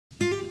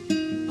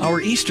Our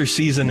Easter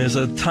season is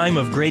a time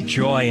of great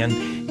joy,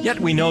 and yet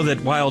we know that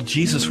while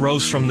Jesus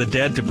rose from the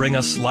dead to bring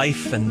us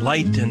life and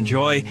light and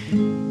joy,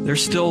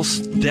 there's still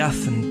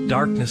death and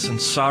darkness and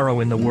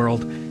sorrow in the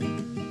world.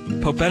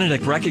 Pope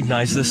Benedict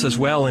recognized this as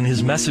well in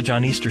his message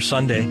on Easter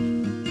Sunday.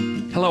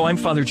 Hello, I'm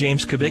Father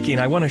James Kubicki, and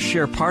I want to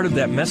share part of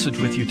that message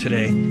with you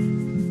today.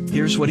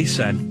 Here's what he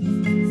said.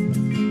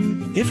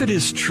 If it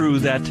is true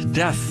that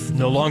death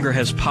no longer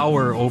has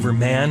power over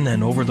man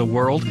and over the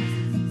world,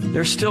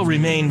 there still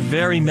remain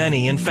very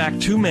many, in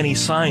fact too many,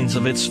 signs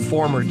of its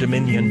former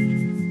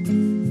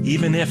dominion.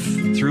 Even if,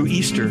 through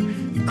Easter,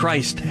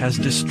 Christ has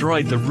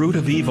destroyed the root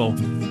of evil,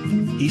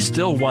 he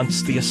still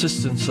wants the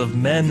assistance of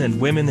men and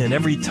women in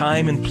every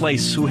time and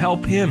place who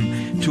help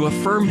him to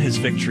affirm his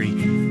victory,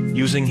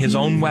 using his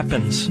own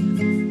weapons,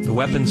 the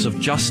weapons of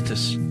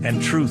justice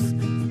and truth,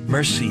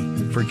 mercy,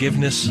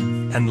 forgiveness,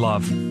 and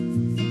love.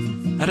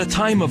 At a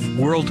time of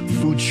world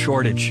food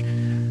shortage,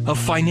 of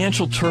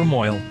financial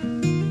turmoil,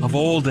 of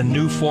old and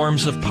new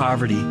forms of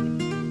poverty,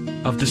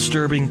 of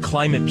disturbing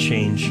climate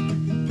change,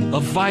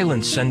 of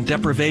violence and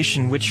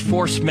deprivation which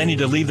force many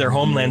to leave their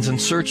homelands in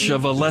search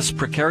of a less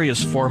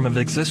precarious form of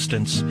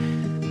existence,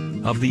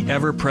 of the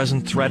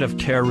ever-present threat of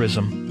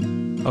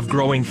terrorism, of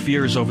growing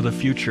fears over the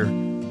future,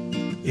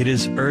 it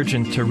is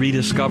urgent to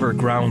rediscover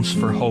grounds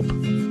for hope.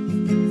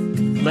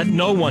 Let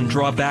no one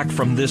draw back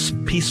from this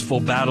peaceful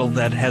battle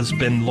that has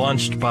been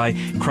launched by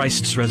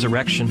Christ's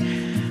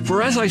resurrection.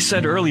 For as I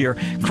said earlier,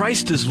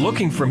 Christ is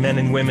looking for men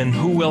and women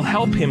who will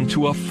help him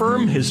to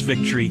affirm his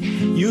victory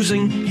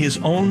using his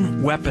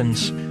own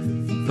weapons,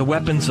 the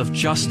weapons of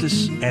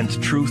justice and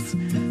truth,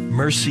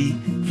 mercy,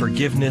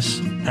 forgiveness,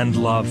 and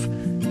love.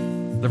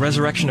 The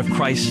resurrection of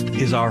Christ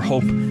is our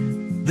hope.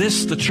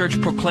 This the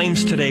Church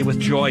proclaims today with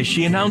joy.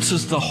 She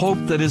announces the hope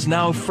that is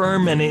now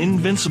firm and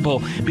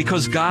invincible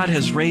because God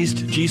has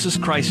raised Jesus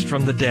Christ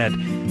from the dead.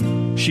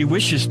 She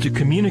wishes to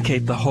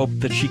communicate the hope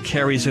that she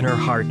carries in her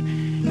heart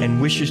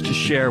and wishes to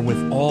share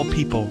with all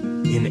people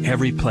in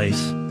every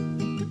place.